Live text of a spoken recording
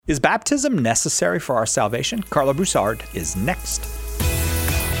Is baptism necessary for our salvation? Carla Broussard is next.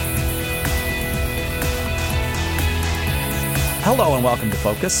 Hello and welcome to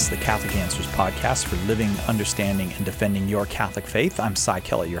Focus, the Catholic Answers podcast for living, understanding, and defending your Catholic faith. I'm Cy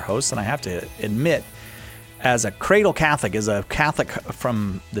Kellet, your host, and I have to admit, as a cradle Catholic, as a Catholic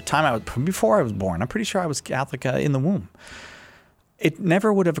from the time before I was born, I'm pretty sure I was Catholic in the womb. It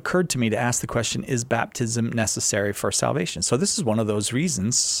never would have occurred to me to ask the question, is baptism necessary for salvation? So this is one of those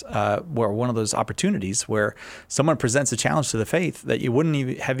reasons, one of those opportunities where someone presents a challenge to the faith that you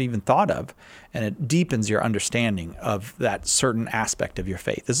wouldn't have even thought of, and it deepens your understanding of that certain aspect of your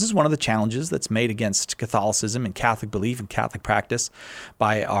faith. This is one of the challenges that's made against Catholicism and Catholic belief and Catholic practice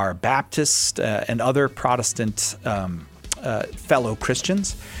by our Baptist and other Protestant fellow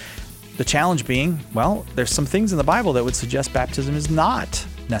Christians. The challenge being, well, there's some things in the Bible that would suggest baptism is not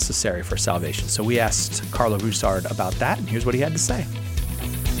necessary for salvation. So we asked Carla Broussard about that, and here's what he had to say.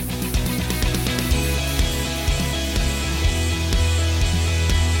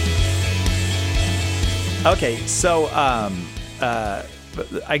 Okay, so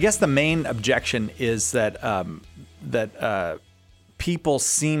I guess the main objection is that people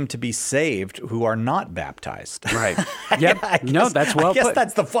seem to be saved who are not baptized. Right. Yep. That's well put. I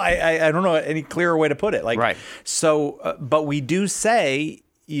guess that's I don't know any clearer way to put it. Right. So, but we do say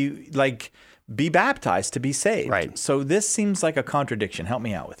you be baptized to be saved. Right. So this seems like a contradiction. Help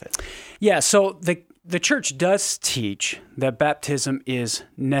me out with it. Yeah. So the church does teach that baptism is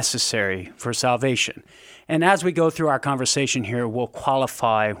necessary for salvation. And as we go through our conversation here, we'll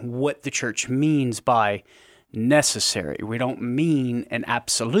qualify what the church means by necessary. We don't mean an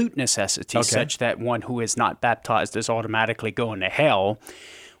absolute necessity such that one who is not baptized is automatically going to hell.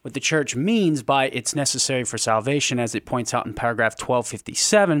 What the church means by it's necessary for salvation, as it points out in paragraph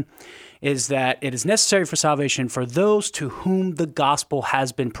 1257, is that it is necessary for salvation for those to whom the gospel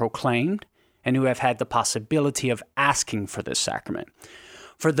has been proclaimed and who have had the possibility of asking for this sacrament.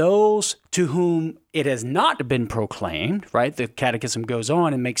 For those to whom it has not been proclaimed, right, the Catechism goes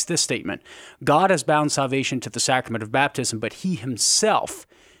on and makes this statement: God has bound salvation to the sacrament of baptism, but he himself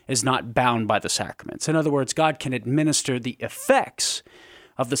is not bound by the sacraments. In other words, God can administer the effects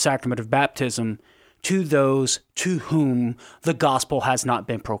of the sacrament of baptism to those to whom the gospel has not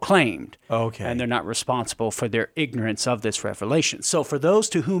been proclaimed. Okay. And they're not responsible for their ignorance of this revelation. So for those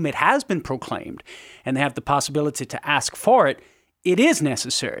to whom it has been proclaimed and they have the possibility to ask for it, it is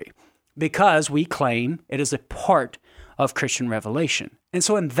necessary because we claim it is a part of Christian revelation. And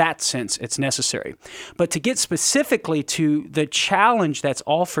so in that sense, it's necessary. But to get specifically to the challenge that's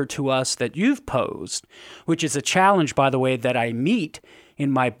offered to us that you've posed, which is a challenge, by the way, that I meet in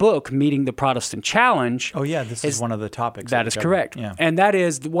my book, Meeting the Protestant Challenge. Oh, yeah, this is one of the topics. That is correct. Yeah. And that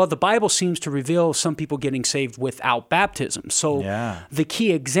is, well, the Bible seems to reveal some people getting saved without baptism. So the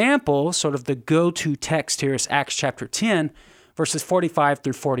key example, sort of the go-to text here is Acts chapter 10, verses 45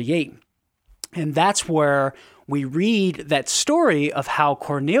 through 48. And that's where we read that story of how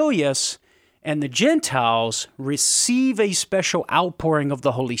Cornelius and the Gentiles receive a special outpouring of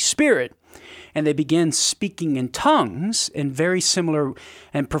the Holy Spirit. And they begin speaking in tongues and very similar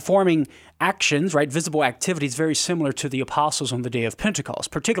and performing actions, right, visible activities very similar to the apostles on the day of Pentecost,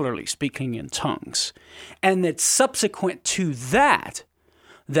 particularly speaking in tongues. And it's subsequent to that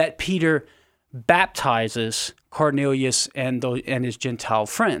Peter baptizes Cornelius and his Gentile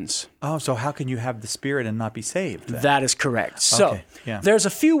friends. Oh, so how can you have the Spirit and not be saved then? That is correct. So there's a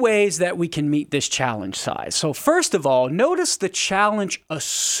few ways that we can meet this challenge size. So first of all, notice the challenge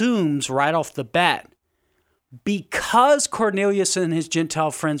assumes right off the bat, because Cornelius and his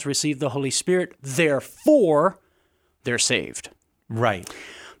Gentile friends received the Holy Spirit, therefore they're saved. Right.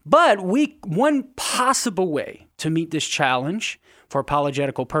 But one possible way to meet this challenge for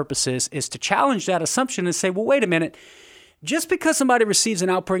apologetical purposes is to challenge that assumption and say, well, wait a minute, just because somebody receives an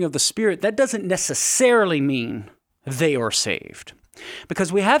outpouring of the Spirit, that doesn't necessarily mean they are saved.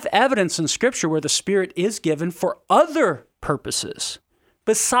 Because we have evidence in Scripture where the Spirit is given for other purposes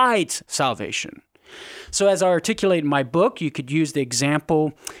besides salvation. So as I articulate in my book, you could use the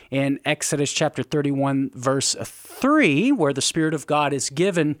example in Exodus chapter 31, verse 3, where the Spirit of God is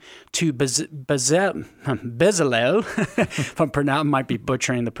given to Bezalel. Might be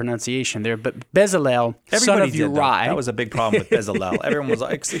butchering the pronunciation there, but Bezalel, son of Uri. That was a big problem with Bezalel. Everyone was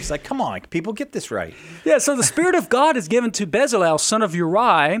like, it's like, come on, people, get this right. Yeah, so the Spirit of God is given to Bezalel, son of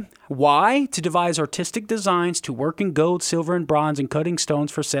Uri. Why? To devise artistic designs, to work in gold, silver, and bronze, and cutting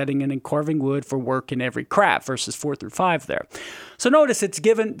stones for setting, and in carving wood for work in every craft, verses 4 through 5 there. So notice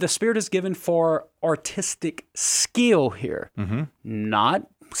the Spirit is given for artistic skill here, not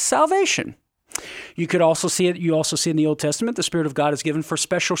salvation. You could also see it. You also see in the Old Testament, the Spirit of God is given for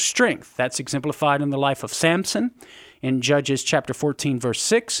special strength. That's exemplified in the life of Samson in Judges chapter 14, verse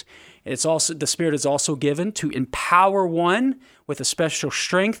 6. It's also, the Spirit is also given to empower one with a special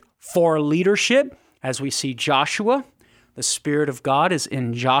strength for leadership. As we see Joshua, the Spirit of God is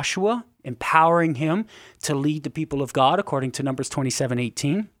in Joshua, empowering him to lead the people of God, according to Numbers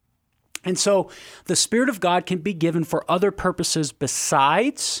 27:18. And so the Spirit of God can be given for other purposes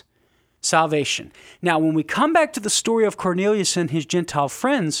besides salvation. Now, when we come back to the story of Cornelius and his Gentile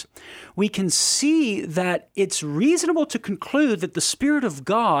friends, we can see that it's reasonable to conclude that the Spirit of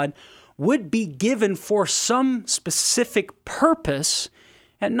God would be given for some specific purpose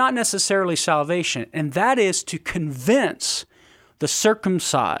and not necessarily salvation, and that is to convince the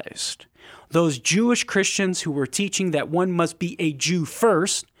circumcised, those Jewish Christians who were teaching that one must be a Jew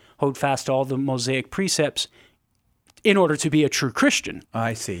first, hold fast to all the Mosaic precepts, in order to be a true Christian.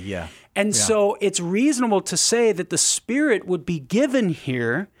 I see, yeah. And so it's reasonable to say that the Spirit would be given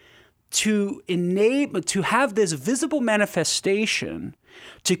here to enable, to have this visible manifestation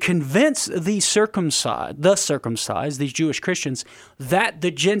to convince the circumcised, these Jewish Christians, that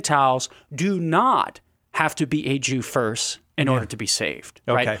the Gentiles do not have to be a Jew first in order to be saved,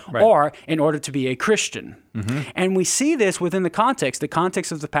 right? Or in order to be a Christian. Mm-hmm. And we see this within the context. The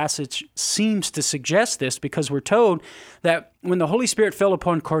context of the passage seems to suggest this because we're told that when the Holy Spirit fell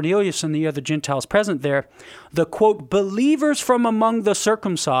upon Cornelius and the other Gentiles present there, the, quote, believers from among the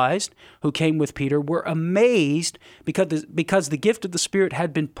circumcised who came with Peter were amazed because the gift of the Spirit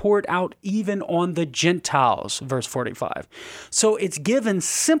had been poured out even on the Gentiles, verse 45. So it's given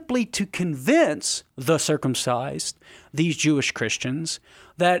simply to convince the circumcised, these Jewish Christians,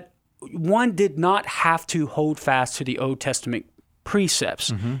 that one did not have to hold fast to the Old Testament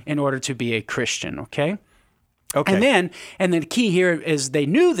precepts in order to be a Christian, okay? Okay. And then the key here is they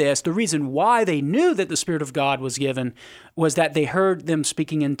knew this. The reason why they knew that the Spirit of God was given was that they heard them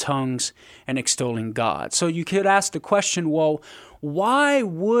speaking in tongues and extolling God. So you could ask the question, well, why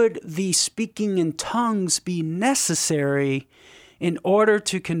would the speaking in tongues be necessary in order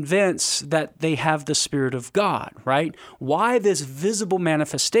to convince that they have the Spirit of God, right? Why this visible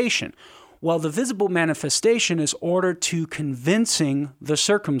manifestation? Well, the visible manifestation is ordered to convincing the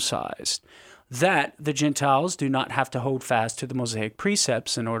circumcised that the Gentiles do not have to hold fast to the Mosaic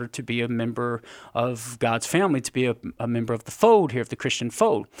precepts in order to be a member of God's family, to be a member of the fold here, of the Christian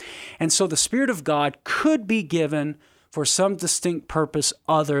fold. And so the Spirit of God could be given for some distinct purpose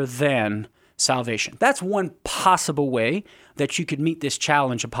other than salvation. That's one possible way that you could meet this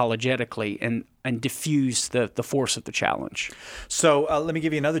challenge apologetically and diffuse the force of the challenge. So let me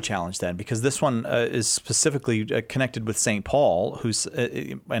give you another challenge then, because this one is specifically connected with St. Paul, who's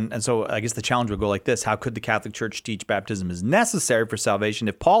and so I guess the challenge would go like this: how could the Catholic Church teach baptism is necessary for salvation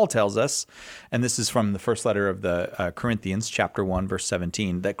if Paul tells us, and this is from the first letter of the Corinthians, chapter 1, verse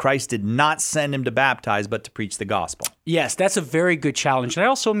 17, that Christ did not send him to baptize, but to preach the gospel? Yes, that's a very good challenge. And I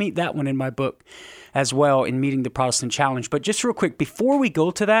also meet that one in my book as well, in Meeting the Protestant Challenge. But just real quick, before we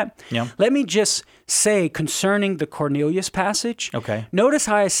go to that, let me just say concerning the Cornelius passage. Okay. Notice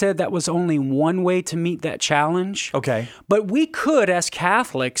how I said that was only one way to meet that challenge. Okay. But we could, as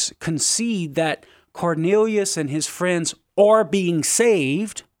Catholics, concede that Cornelius and his friends are being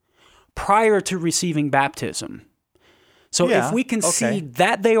saved prior to receiving baptism. So if we concede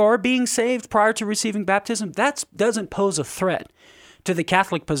that they are being saved prior to receiving baptism, that doesn't pose a threat to the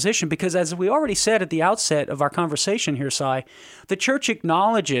Catholic position, because as we already said at the outset of our conversation here, Cy, the Church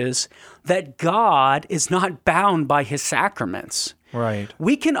acknowledges that God is not bound by his sacraments. Right.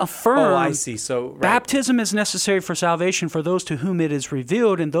 We can affirm I see. So baptism is necessary for salvation for those to whom it is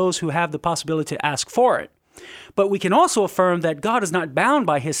revealed and those who have the possibility to ask for it. But we can also affirm that God is not bound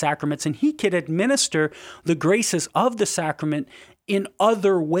by his sacraments, and he can administer the graces of the sacrament in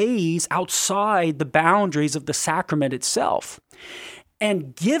other ways outside the boundaries of the sacrament itself.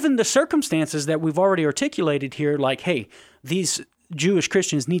 And given the circumstances that we've already articulated here, like, hey, these Jewish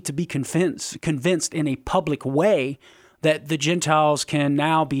Christians need to be convinced in a public way that the Gentiles can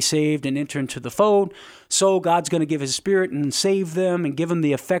now be saved and enter into the fold. So God's going to give his Spirit and save them and give them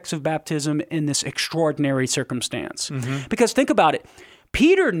the effects of baptism in this extraordinary circumstance. Mm-hmm. Because think about it.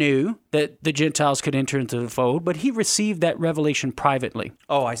 Peter knew that the Gentiles could enter into the fold, but he received that revelation privately.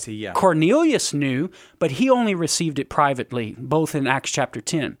 Oh, I see, yeah. Cornelius knew, but he only received it privately, both in Acts chapter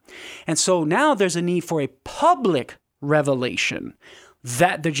 10. And so now there's a need for a public revelation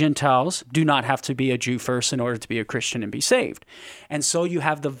that the Gentiles do not have to be a Jew first in order to be a Christian and be saved. And so you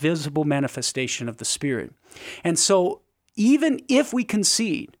have the visible manifestation of the Spirit. And so even if we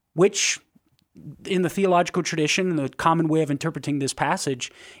concede, which in the theological tradition and the common way of interpreting this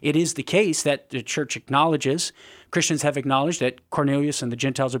passage, it is the case that the church acknowledges, Christians have acknowledged that Cornelius and the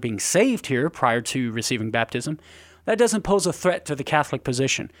Gentiles are being saved here prior to receiving baptism. That doesn't pose a threat to the Catholic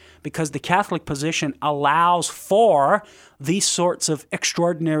position because the Catholic position allows for these sorts of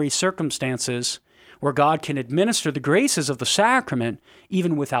extraordinary circumstances where God can administer the graces of the sacrament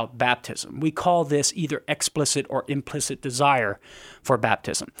even without baptism. We call this either explicit or implicit desire for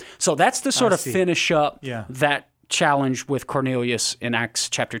baptism. So that's to sort of finish up that challenge with Cornelius in Acts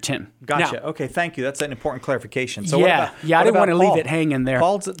chapter 10. Gotcha. Now, okay, thank you. That's an important clarification. So I didn't want to leave it hanging there.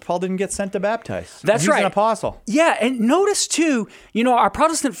 Paul didn't get sent to baptize. That's right. He's an apostle. Yeah, and notice too, our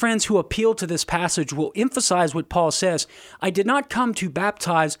Protestant friends who appeal to this passage will emphasize what Paul says, I did not come to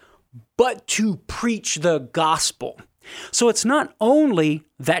baptize, but to preach the gospel. So it's not only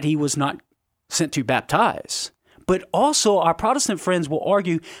that he was not sent to baptize, but also our Protestant friends will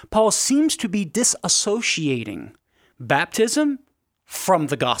argue Paul seems to be disassociating baptism from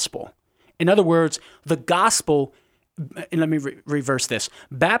the gospel. In other words, the gospel, and let me reverse this,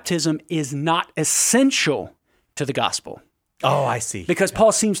 baptism is not essential to the gospel. Oh, I see. Because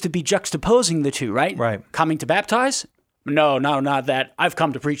Paul seems to be juxtaposing the two, right? Right. Coming to baptize? No, not that. I've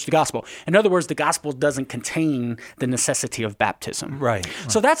come to preach the gospel. In other words, the gospel doesn't contain the necessity of baptism. Right.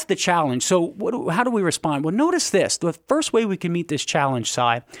 So that's the challenge. So how do we respond? Well, notice this. The first way we can meet this challenge,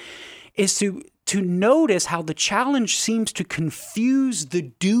 Cy, is to notice how the challenge seems to confuse the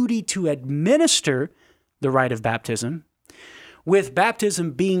duty to administer the rite of baptism with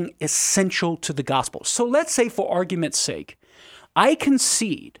baptism being essential to the gospel. So let's say, for argument's sake, I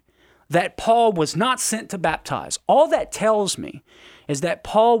concede that Paul was not sent to baptize. All that tells me is that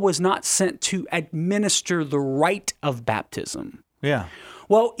Paul was not sent to administer the rite of baptism. Yeah.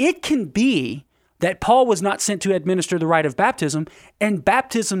 Well, it can be that Paul was not sent to administer the rite of baptism, and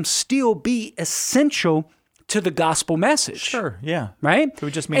baptism still be essential to the gospel message. Sure, yeah. Right? It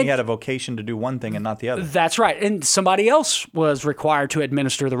would just mean he had a vocation to do one thing and not the other. That's right. And somebody else was required to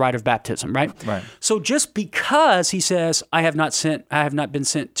administer the rite of baptism, right? Right. So just because he says, I have not been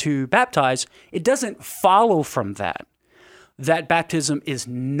sent to baptize, it doesn't follow from that baptism is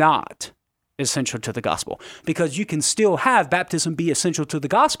not essential to the gospel. Because you can still have baptism be essential to the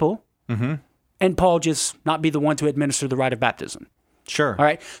gospel, and Paul just not be the one to administer the rite of baptism. Sure. All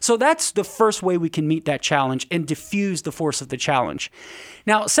right. So that's the first way we can meet that challenge and diffuse the force of the challenge.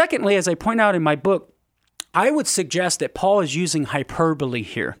 Now, secondly, as I point out in my book, I would suggest that Paul is using hyperbole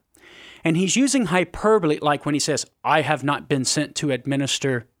here. And he's using hyperbole like when he says, I have not been sent to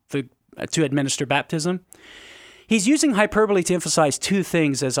administer baptism. He's using hyperbole to emphasize two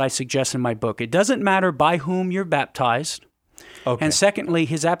things, as I suggest in my book. It doesn't matter by whom you're baptized. Okay. And secondly,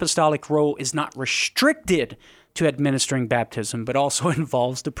 his apostolic role is not restricted to administering baptism, but also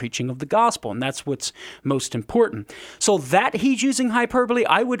involves the preaching of the gospel, and that's what's most important. So that he's using hyperbole,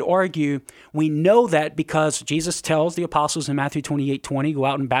 I would argue we know that because Jesus tells the apostles in Matthew 28:20, go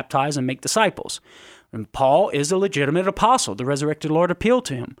out and baptize and make disciples. And Paul is a legitimate apostle. The resurrected Lord appealed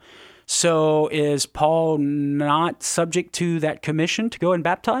to him. So is Paul not subject to that commission to go and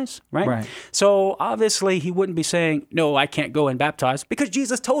baptize, right? Right. So obviously he wouldn't be saying, no, I can't go and baptize because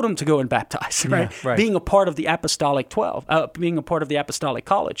Jesus told him to go and baptize, right? Yeah, right. Being a part of the apostolic 12, being a part of the apostolic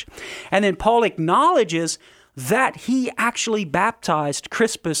college. And then Paul acknowledges that he actually baptized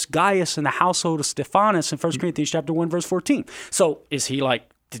Crispus, Gaius, and the household of Stephanus in 1 Corinthians chapter 1, verse 14. So is he like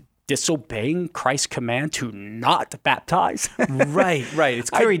disobeying Christ's command to not baptize? Right. It's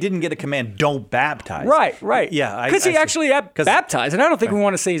clear he didn't get a command, don't baptize. Right. Yeah. Because he actually baptized. And I don't think we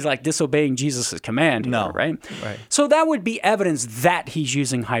want to say he's like disobeying Jesus' command here, right? So that would be evidence that he's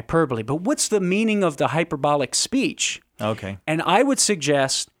using hyperbole. But what's the meaning of the hyperbolic speech? Okay. And I would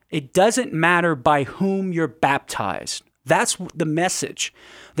suggest it doesn't matter by whom you're baptized. That's the message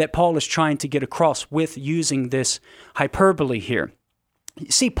that Paul is trying to get across with using this hyperbole here.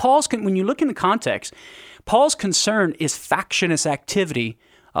 See, when you look in the context, Paul's concern is factious activity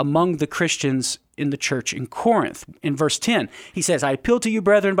among the Christians in the church in Corinth. In verse 10, he says, I appeal to you,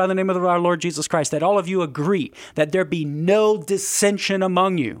 brethren, by the name of our Lord Jesus Christ, that all of you agree that there be no dissension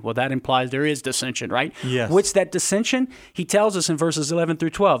among you. Well, that implies there is dissension, right? Yes. What's that dissension? He tells us in verses 11 through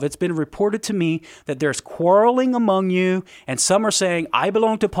 12, it's been reported to me that there's quarreling among you, and some are saying, I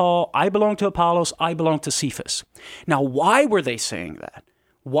belong to Paul, I belong to Apollos, I belong to Cephas. Now, why were they saying that?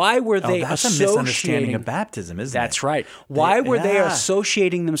 Why were they that's associating... a misunderstanding of baptism, isn't it? That's right. Why were they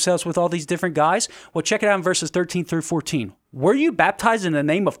associating themselves with all these different guys? Well, check it out in verses 13 through 14. Were you baptized in the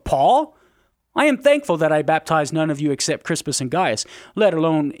name of Paul I am thankful that I baptized none of you except Crispus and Gaius, let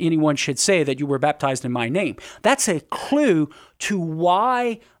alone anyone should say that you were baptized in my name. That's a clue to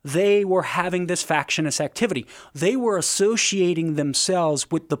why they were having this factious activity. They were associating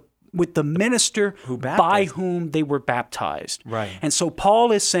themselves with the minister by whom they were baptized. Right. And so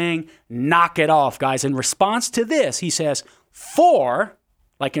Paul is saying, knock it off, guys. In response to this, he says,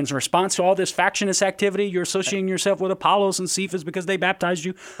 like in response to all this factious activity, you're associating yourself with Apollos and Cephas because they baptized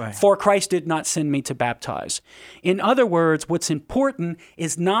you. Right. For Christ did not send me to baptize. In other words, what's important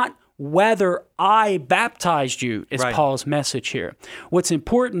is not whether I baptized you, is right. Paul's message here. What's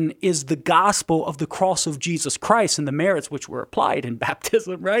important is the gospel of the cross of Jesus Christ and the merits which were applied in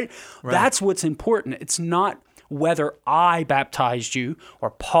baptism, right? That's what's important. It's not whether I baptized you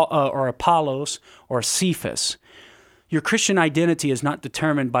or Apollos or Cephas. Your Christian identity is not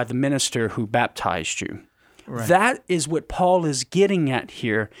determined by the minister who baptized you. Right. That is what Paul is getting at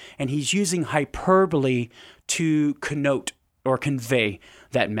here, and he's using hyperbole to connote or convey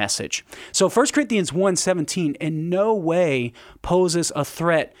that message. So 1 Corinthians 1:17 in no way poses a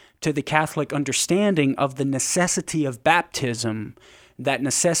threat to the Catholic understanding of the necessity of baptism, that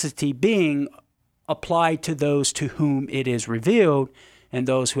necessity being applied to those to whom it is revealed and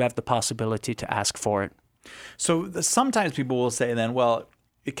those who have the possibility to ask for it. So sometimes people will say then, well,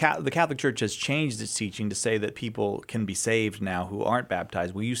 the Catholic Church has changed its teaching to say that people can be saved now who aren't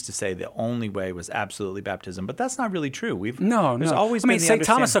baptized. We used to say the only way was absolutely baptism, but that's not really true. There's always been St.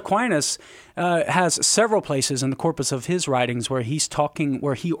 Thomas Aquinas has several places in the corpus of his writings where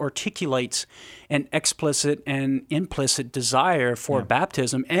he articulates an explicit and implicit desire for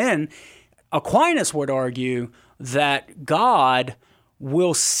baptism. And Aquinas would argue that God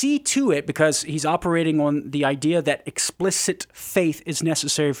will see to it, because he's operating on the idea that explicit faith is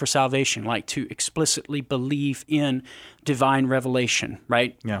necessary for salvation, like to explicitly believe in divine revelation,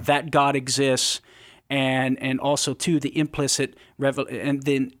 right? Yeah. That God exists, and also too the implicit and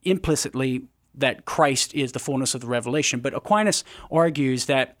then implicitly that Christ is the fullness of the revelation. But Aquinas argues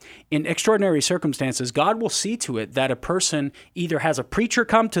that in extraordinary circumstances, God will see to it that a person either has a preacher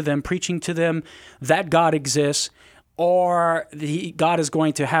come to them, preaching to them that God exists, or the individual is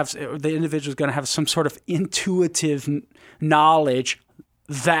going to have some sort of intuitive knowledge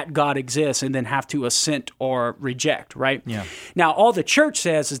that God exists and then have to assent or reject, right? Yeah. Now, all the church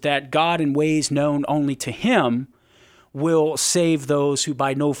says is that God, in ways known only to him, will save those who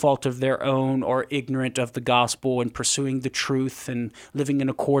by no fault of their own are ignorant of the gospel and pursuing the truth and living in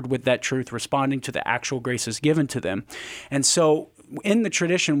accord with that truth, responding to the actual graces given to them. And so in the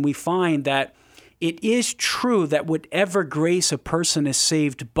tradition, we find that it is true that whatever grace a person is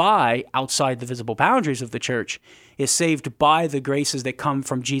saved by outside the visible boundaries of the church is saved by the graces that come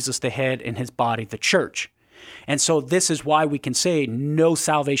from Jesus the head and his body, the church. And so this is why we can say no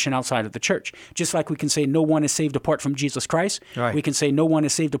salvation outside of the church. Just like we can say no one is saved apart from Jesus Christ, right. We can say no one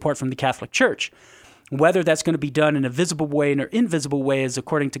is saved apart from the Catholic Church. Whether that's going to be done in a visible way or invisible way is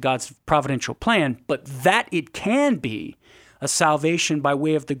according to God's providential plan, but that it can be a salvation by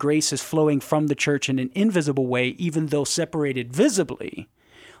way of the graces flowing from the church in an invisible way, even though separated visibly,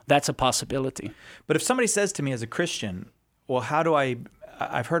 that's a possibility. But if somebody says to me as a Christian, well,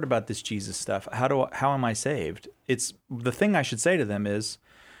 I've heard about this Jesus stuff, how am I saved? It's the thing I should say to them is,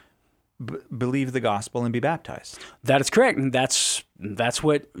 believe the gospel and be baptized. That is correct. And that's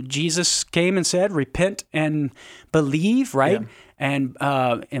what Jesus came and said, repent and believe, right? Yeah. And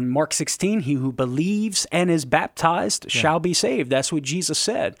in Mark 16, he who believes and is baptized shall be saved. That's what Jesus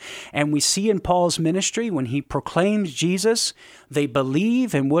said. And we see in Paul's ministry, when he proclaims Jesus, they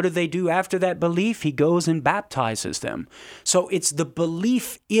believe. And what do they do after that belief? He goes and baptizes them. So it's the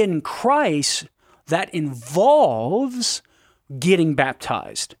belief in Christ that involves getting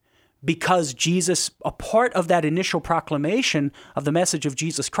baptized. Because Jesus, a part of that initial proclamation of the message of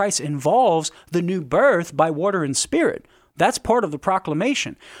Jesus Christ involves the new birth by water and spirit. That's part of the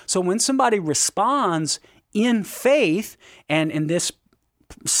proclamation. So when somebody responds in faith, and in this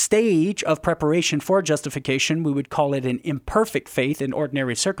stage of preparation for justification, we would call it an imperfect faith in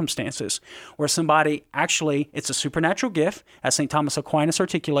ordinary circumstances, where somebody actually, it's a supernatural gift, as St. Thomas Aquinas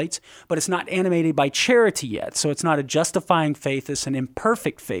articulates, but it's not animated by charity yet. So it's not a justifying faith, it's an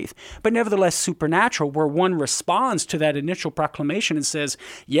imperfect faith, but nevertheless supernatural, where one responds to that initial proclamation and says,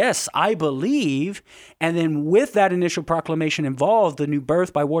 yes, I believe, and then with that initial proclamation involved the new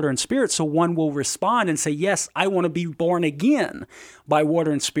birth by water and spirit, so one will respond and say, yes, I want to be born again by water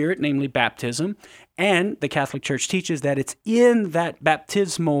and spirit, namely baptism. And the Catholic Church teaches that it's in that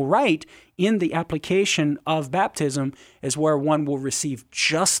baptismal rite, in the application of baptism, is where one will receive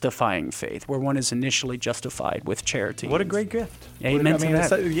justifying faith, where one is initially justified with charity. What a great gift. Amen to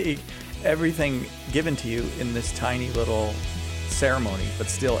that. everything given to you in this tiny little ceremony, but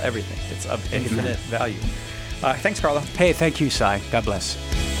still everything. It's of infinite value. Thanks, Carlo. Hey, thank you, Cy. God bless.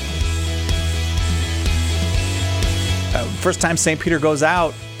 First time St. Peter goes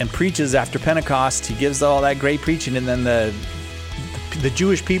out and preaches after Pentecost, he gives all that great preaching, and then the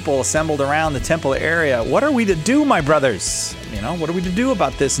Jewish people assembled around the temple area. What are we to do, my brothers? What are we to do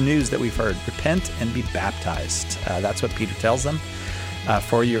about this news that we've heard? Repent and be baptized. That's what Peter tells them.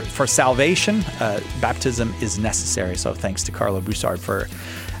 For salvation, baptism is necessary. So thanks to Carlo Broussard for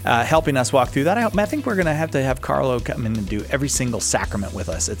helping us walk through that. I think we're going to have Carlo come in and do every single sacrament with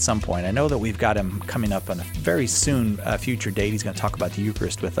us at some point. I know that we've got him coming up on a very soon future date. He's going to talk about the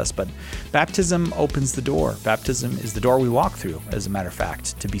Eucharist with us. But baptism opens the door. Baptism is the door we walk through, as a matter of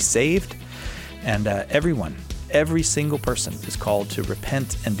fact, to be saved. And every single person is called to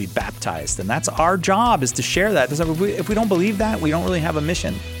repent and be baptized. And that's our job, is to share that. If we don't believe that, we don't really have a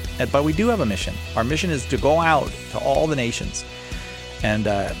mission. But we do have a mission. Our mission is to go out to all the nations and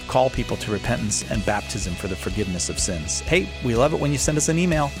call people to repentance and baptism for the forgiveness of sins. Hey, we love it when you send us an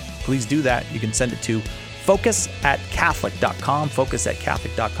email. Please do that. You can send it to focus@catholic.com,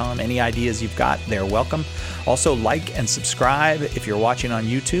 focus@catholic.com. Any ideas you've got, they're welcome. Also, like and subscribe if you're watching on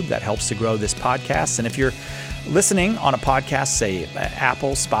YouTube. That helps to grow this podcast. And if you're listening on a podcast, say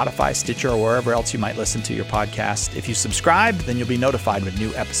Apple, Spotify, Stitcher, or wherever else you might listen to your podcast, if you subscribe, then you'll be notified when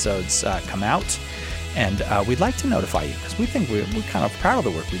new episodes come out. And we'd like to notify you because we think we're kind of proud of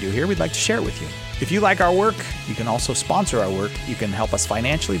the work we do here. We'd like to share it with you. If you like our work, you can also sponsor our work. You can help us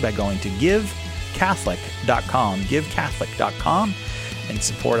financially by going to givecatholic.com, givecatholic.com, and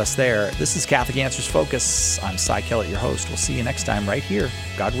support us there. This is Catholic Answers Focus. I'm Cy Kellet, your host. We'll see you next time right here,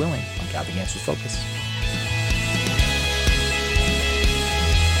 God willing, on Catholic Answers Focus.